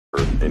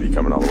And he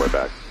coming all the way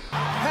back.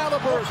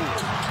 Halliburton.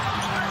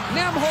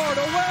 Nembhard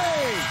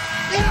away.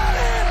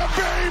 Yeah,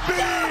 baby!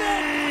 Got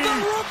it! The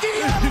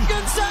rookie out of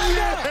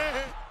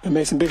Gonzaga! And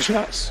made some big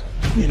shots,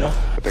 you know.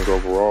 I think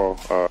overall,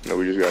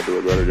 we just got to do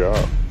a better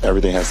job.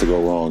 Everything has to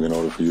go wrong in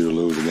order for you to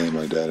lose a game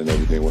like that, and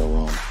everything went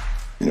wrong.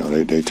 You know,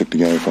 they took the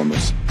game from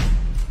us.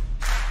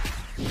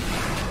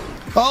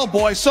 Oh,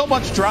 boy, so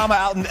much drama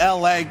out in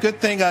L.A. Good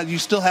thing you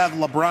still have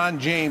LeBron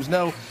James.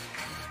 No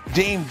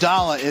Dame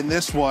Dalla in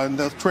this one.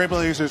 The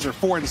Trailblazers are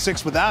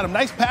 4-6 without him.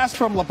 Nice pass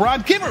from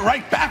LeBron. Give it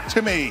right back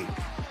to me.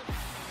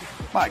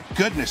 My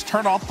goodness,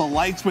 turn off the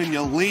lights when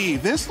you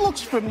leave. This looks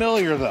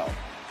familiar, though.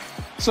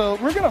 So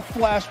we're going to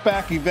flash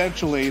back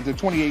eventually to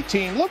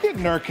 2018. Look at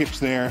Nurkic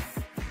there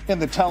in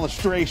the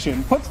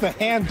telestration. Puts the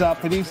hand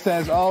up and he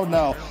says, oh,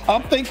 no.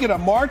 I'm thinking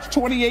of March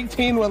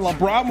 2018 when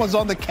LeBron was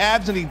on the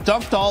Cavs and he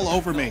dunked all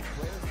over me.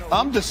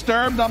 I'm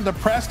disturbed. I'm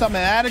depressed. I'm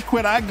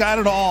inadequate. I got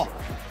it all.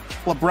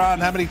 LeBron,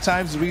 how many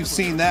times have we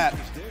seen that?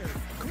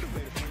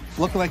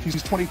 Looking like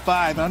he's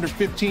 25, under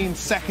 15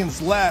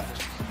 seconds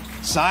left.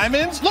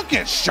 Simons, look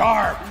at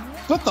Sharp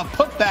with the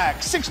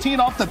putback, 16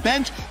 off the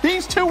bench.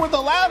 These two were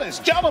the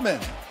loudest, gentlemen.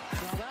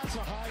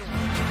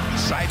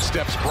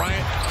 Sidesteps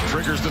Bryant,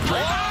 triggers the three.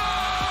 Oh!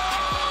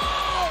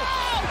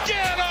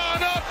 Get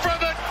on up for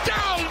the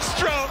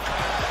downstroke.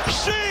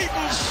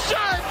 Shaedon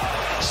Sharp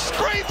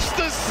scrapes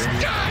the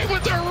sky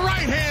with the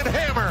right-hand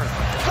hammer.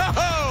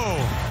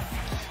 Oh!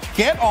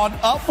 Get on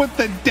up with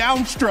the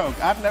downstroke.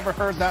 I've never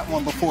heard that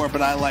one before,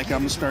 but I like it. I'm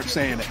going to start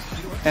saying it.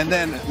 And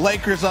then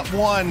Lakers up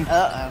one.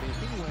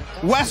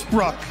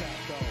 Westbrook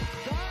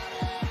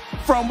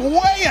from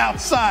way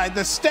outside.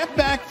 The step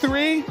back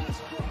three.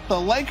 The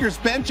Lakers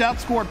bench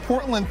outscored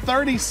Portland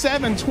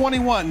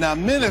 37-21. Now,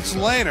 minutes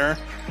later,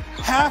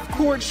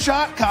 half-court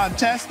shot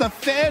contest. The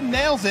fan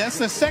nails it. It's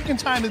the second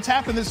time it's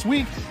happened this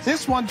week.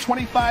 This one,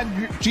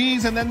 25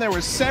 G's, and then there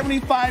was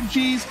 75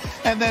 G's.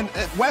 And then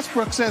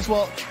Westbrook says,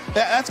 well,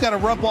 that's got to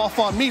rub off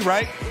on me,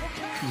 right?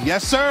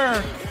 Yes,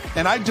 sir.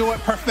 And I do it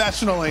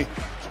professionally.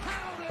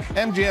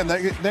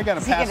 MGM, they got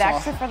to pass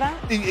off. Extra for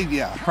that?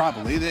 Yeah,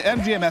 probably. The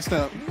MGM has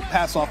to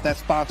pass off that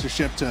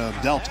sponsorship to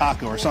Del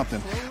Taco or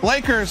something.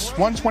 Lakers,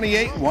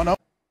 128-1-0.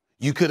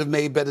 You could have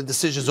made better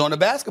decisions on the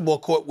basketball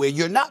court where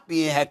you're not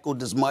being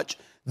heckled as much.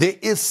 There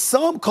is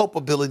some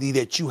culpability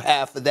that you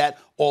have for that,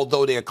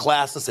 although they're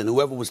classless, and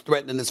whoever was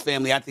threatening this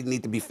family, I think,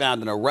 need to be found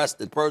and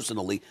arrested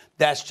personally.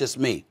 That's just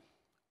me.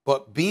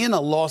 But being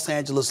a Los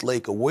Angeles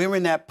Laker,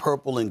 wearing that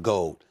purple and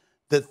gold,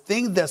 the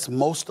thing that's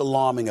most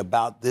alarming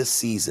about this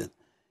season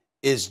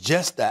is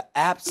just the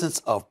absence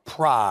of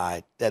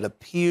pride that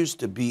appears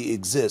to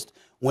exist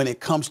when it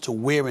comes to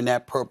wearing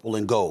that purple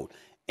and gold.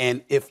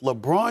 And if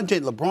LeBron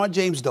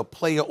James, the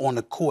player on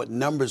the court,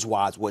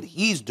 numbers-wise, what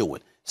he's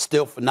doing,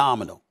 still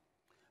phenomenal.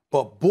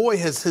 But boy,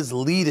 has his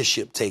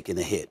leadership taken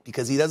a hit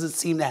because he doesn't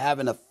seem to have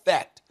an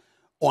effect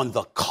on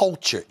the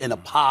culture in a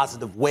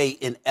positive way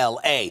in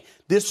L.A.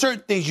 There's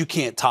certain things you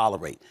can't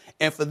tolerate.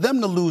 And for them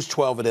to lose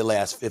 12 of their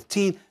last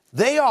 15,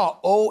 they are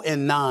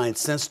 0-9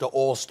 since the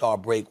All-Star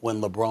break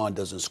when LeBron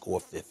doesn't score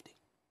 50.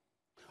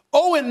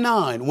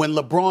 0-9 when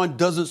LeBron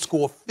doesn't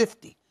score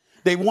 50.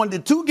 They won the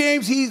two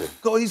games he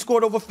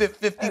scored over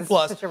 50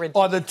 plus,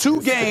 are the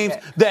two games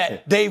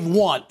that they've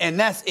won, and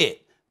that's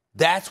it.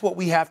 That's what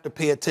we have to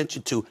pay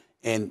attention to,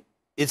 and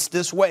it's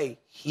this way.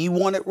 He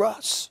wanted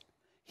Russ.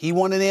 He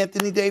wanted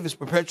Anthony Davis,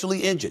 perpetually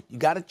injured. You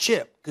got a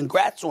chip.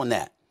 Congrats on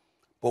that.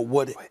 But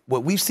what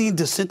we've seen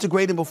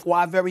disintegrating before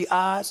our very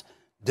eyes,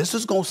 this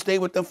is going to stay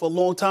with them for a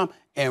long time,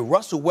 and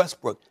Russell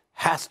Westbrook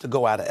has to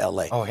go out of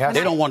L.A. Oh,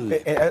 they don't want him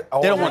there.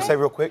 They don't want to say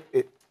real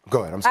quick.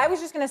 Go ahead. I'm sorry. I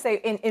was just going to say,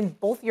 in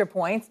both your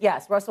points,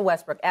 yes, Russell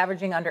Westbrook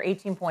averaging under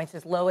 18 points,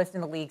 his lowest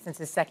in the league since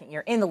his second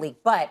year in the league.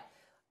 But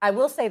I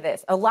will say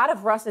this. A lot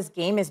of Russ's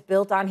game is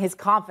built on his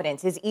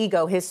confidence, his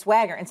ego, his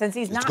swagger. And since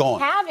he's not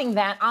having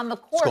that on the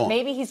court,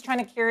 maybe he's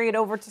trying to carry it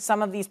over to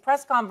some of these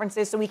press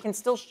conferences so he can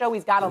still show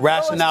he's got a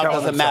rationale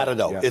doesn't matter,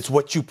 though. Yeah. It's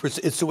what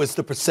it's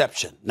the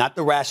perception, not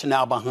the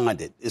rationale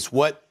behind it. It's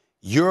what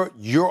you're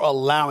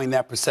allowing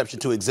that perception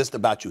to exist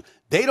about you.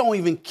 They don't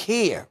even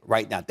care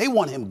right now. They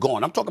want him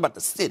gone. I'm talking about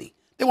the city.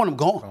 They want him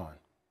gone.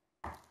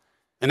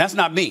 And that's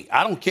not me.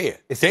 I don't care.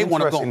 It's they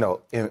want him interesting,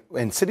 gone. though,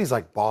 in cities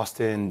like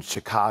Boston,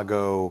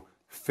 Chicago,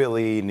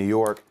 Philly, New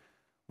York,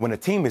 when a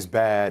team is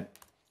bad,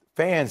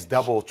 fans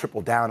double,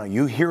 triple down on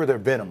you. You hear their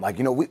venom. Like,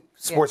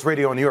 sports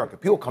radio in New York,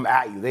 if people come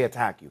at you, they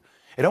attack you.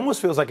 It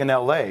almost feels like in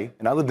L.A.,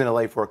 and I lived in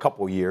L.A. for a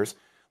couple of years,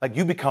 like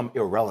you become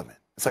irrelevant.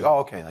 It's like, oh,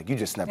 okay, like you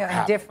just never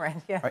happened.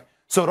 Different, yeah. Right?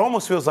 So it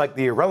almost feels like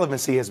the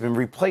irrelevancy has been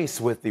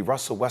replaced with the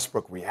Russell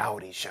Westbrook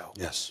reality show.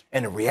 Yes.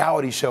 And the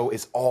reality show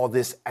is all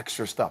this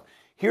extra stuff.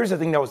 Here's the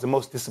thing that was the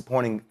most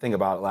disappointing thing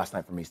about it last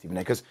night for me, Stephen A.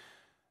 Because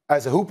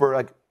as a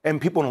hooper,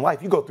 and people in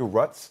life, you go through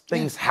ruts.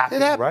 Things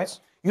happen, right?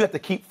 You have to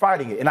keep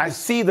fighting it. And I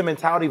see the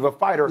mentality of a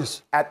fighter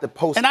at the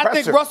post-presser. And I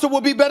think Russell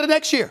will be better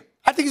next year.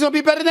 I think he's going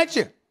to be better next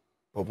year.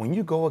 But when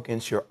you go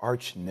against your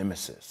arch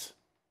nemesis,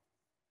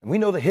 and we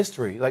know the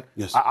history. Like,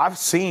 I've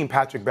seen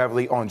Patrick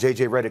Beverley on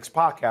J.J. Redick's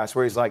podcast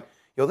where he's like,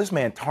 yo, this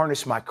man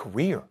tarnished my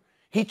career.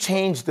 He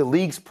changed the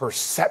league's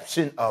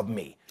perception of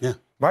me. Yeah.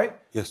 Right?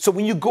 Yes. So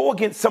when you go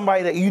against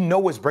somebody that you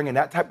know is bringing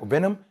that type of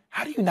venom,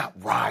 how do you not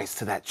rise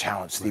to that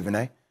challenge, Stephen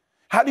A?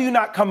 How do you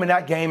not come in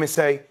that game and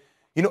say,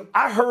 you know,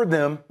 I heard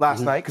them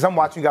last night, because I'm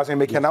watching you guys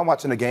and I'm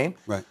watching the game.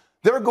 Right.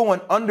 They're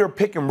going under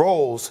pick and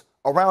rolls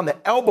around the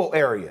elbow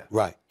area.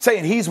 Right.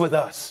 Saying he's with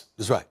us.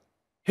 That's right.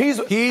 He's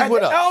with the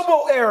us.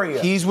 elbow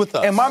area. He's with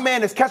us. And my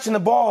man is catching the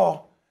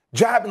ball,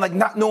 jabbing, like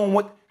not knowing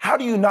what. How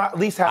do you not at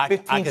least have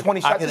 15, 20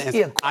 shots?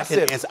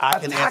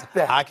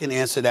 I can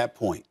answer that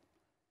point.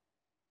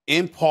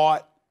 In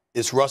part,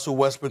 it's Russell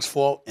Westbrook's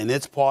fault, and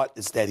its part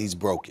is that he's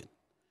broken.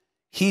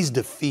 He's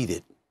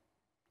defeated.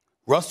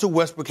 Russell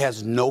Westbrook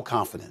has no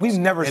confidence. We've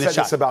never said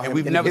this about him. And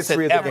we've never said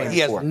ever. He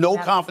has no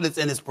confidence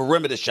in his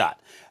perimeter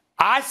shot.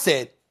 I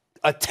said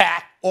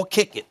attack or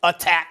kick it.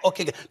 Attack or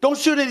kick it. Don't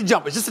shoot any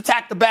jumpers. Just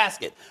attack the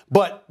basket.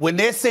 But when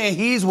they're saying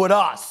he's with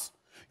us,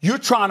 you're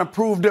trying to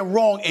prove them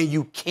wrong, and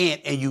you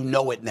can't, and you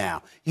know it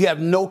now. You have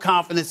no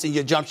confidence in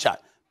your jump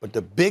shot. But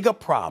the bigger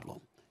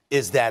problem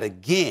is that,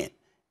 again,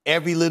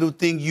 every little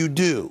thing you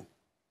do,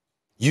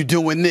 you're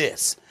doing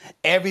this.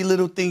 Every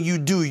little thing you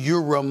do,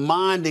 you're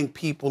reminding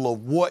people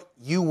of what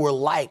you were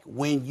like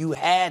when you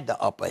had the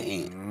upper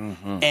hand.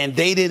 Mm-hmm. And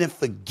they didn't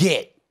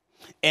forget.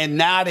 And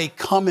now they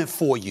coming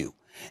for you.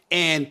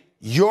 And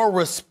your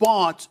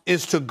response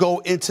is to go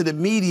into the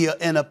media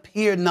and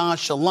appear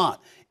nonchalant.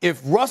 If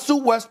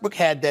Russell Westbrook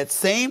had that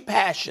same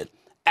passion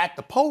at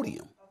the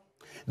podium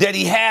that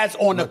he has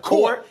on the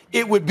court,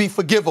 it would be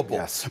forgivable.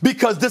 Yes.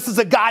 Because this is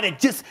a guy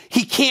that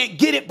he can't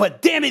get it,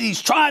 but damn it,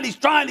 he's trying.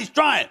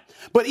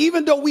 But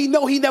even though we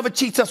know he never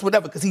cheats us with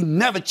effort, because he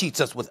never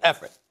cheats us with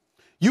effort,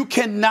 you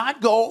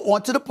cannot go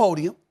onto the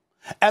podium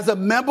as a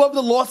member of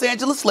the Los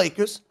Angeles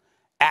Lakers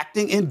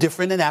acting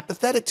indifferent and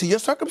apathetic to your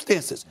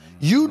circumstances.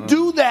 You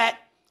do that,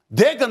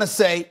 they're going to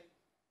say,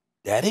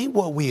 that ain't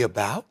what we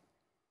about.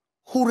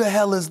 Who the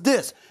hell is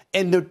this?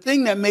 And the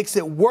thing that makes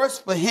it worse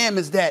for him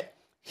is that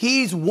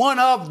he's one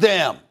of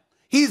them.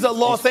 He's a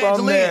Los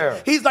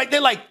Angeles.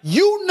 They're like,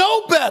 you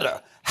know better.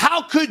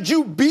 How could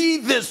you be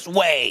this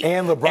way?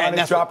 And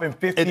LeBron is dropping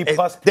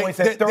 50-plus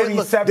points at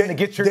 37 to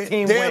get your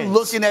team wins. They're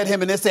looking at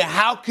him and they're saying,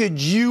 how could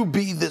you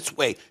be this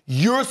way?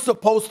 You're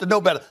supposed to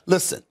know better.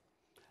 Listen,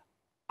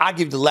 I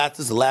give you this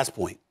is the last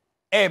point.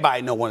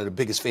 Everybody know one of the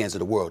biggest fans of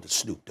the world is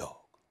Snoop Dogg.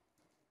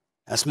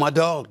 That's my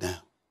dog now,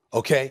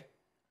 okay?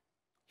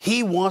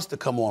 He wants to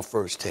come on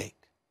First Take.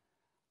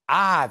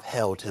 I've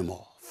held him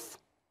off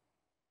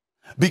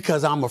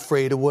because I'm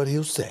afraid of what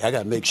he'll say. I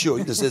got to make sure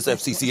because it's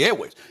FCC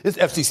Airways. It's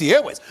FCC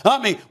Airways. I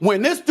mean,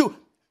 when this dude,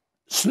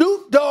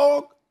 Snoop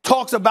Dogg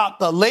talks about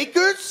the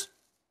Lakers,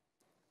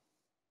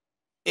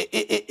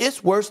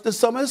 it's worse than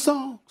some of his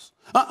songs.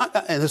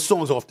 And his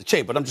song's off the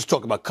chain, but I'm just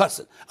talking about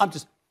cussing.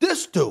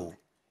 This dude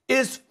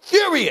is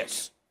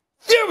furious.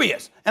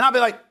 And I'll be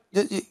like,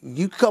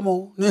 you come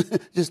on,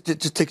 just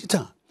take your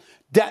time.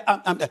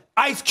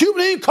 Ice Cube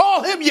didn't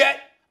call him yet.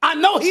 I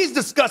know he's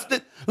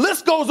disgusted.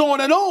 List goes on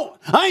and on.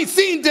 I ain't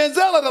seen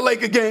Denzel at a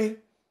Laker game.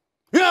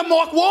 Yeah,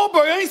 Mark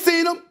Wahlberg, I ain't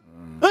seen him.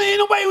 Ain't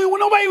nobody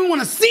even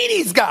want to see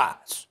these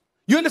guys.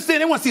 You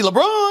understand? They want to see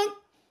LeBron,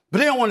 but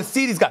they don't want to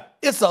see these guys.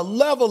 It's a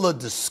level of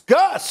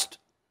disgust.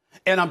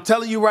 And I'm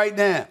telling you right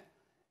now,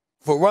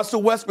 for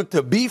Russell Westbrook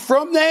to be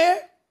from there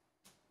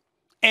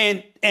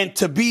and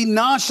to be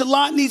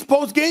nonchalant in these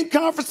post-game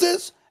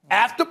conferences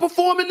after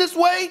performing this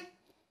way,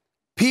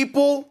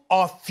 people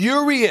are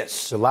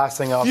furious. The last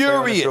thing I'll say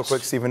on this real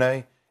quick, Stephen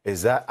A.,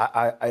 is that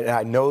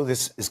I know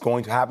this is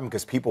going to happen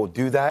because people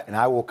do that, and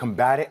I will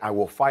combat it. I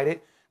will fight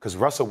it because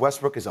Russell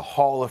Westbrook is a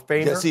Hall of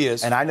Famer. Yes, he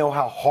is. And I know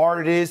how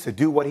hard it is to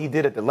do what he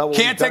did at the level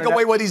Can't take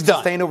away what he's done.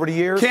 Sustained over the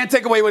years. Can't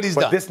take away what he's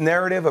done. But this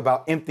narrative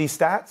about empty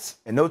stats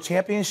and no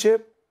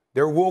championship,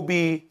 there will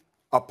be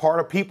a part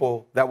of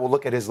people that will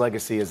look at his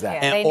legacy as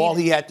that. And all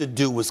he had to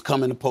do was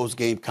come in the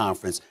post-game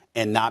conference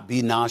and not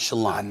be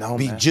nonchalant. I know,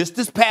 be just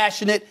as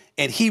passionate,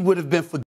 and he would have been forgiven.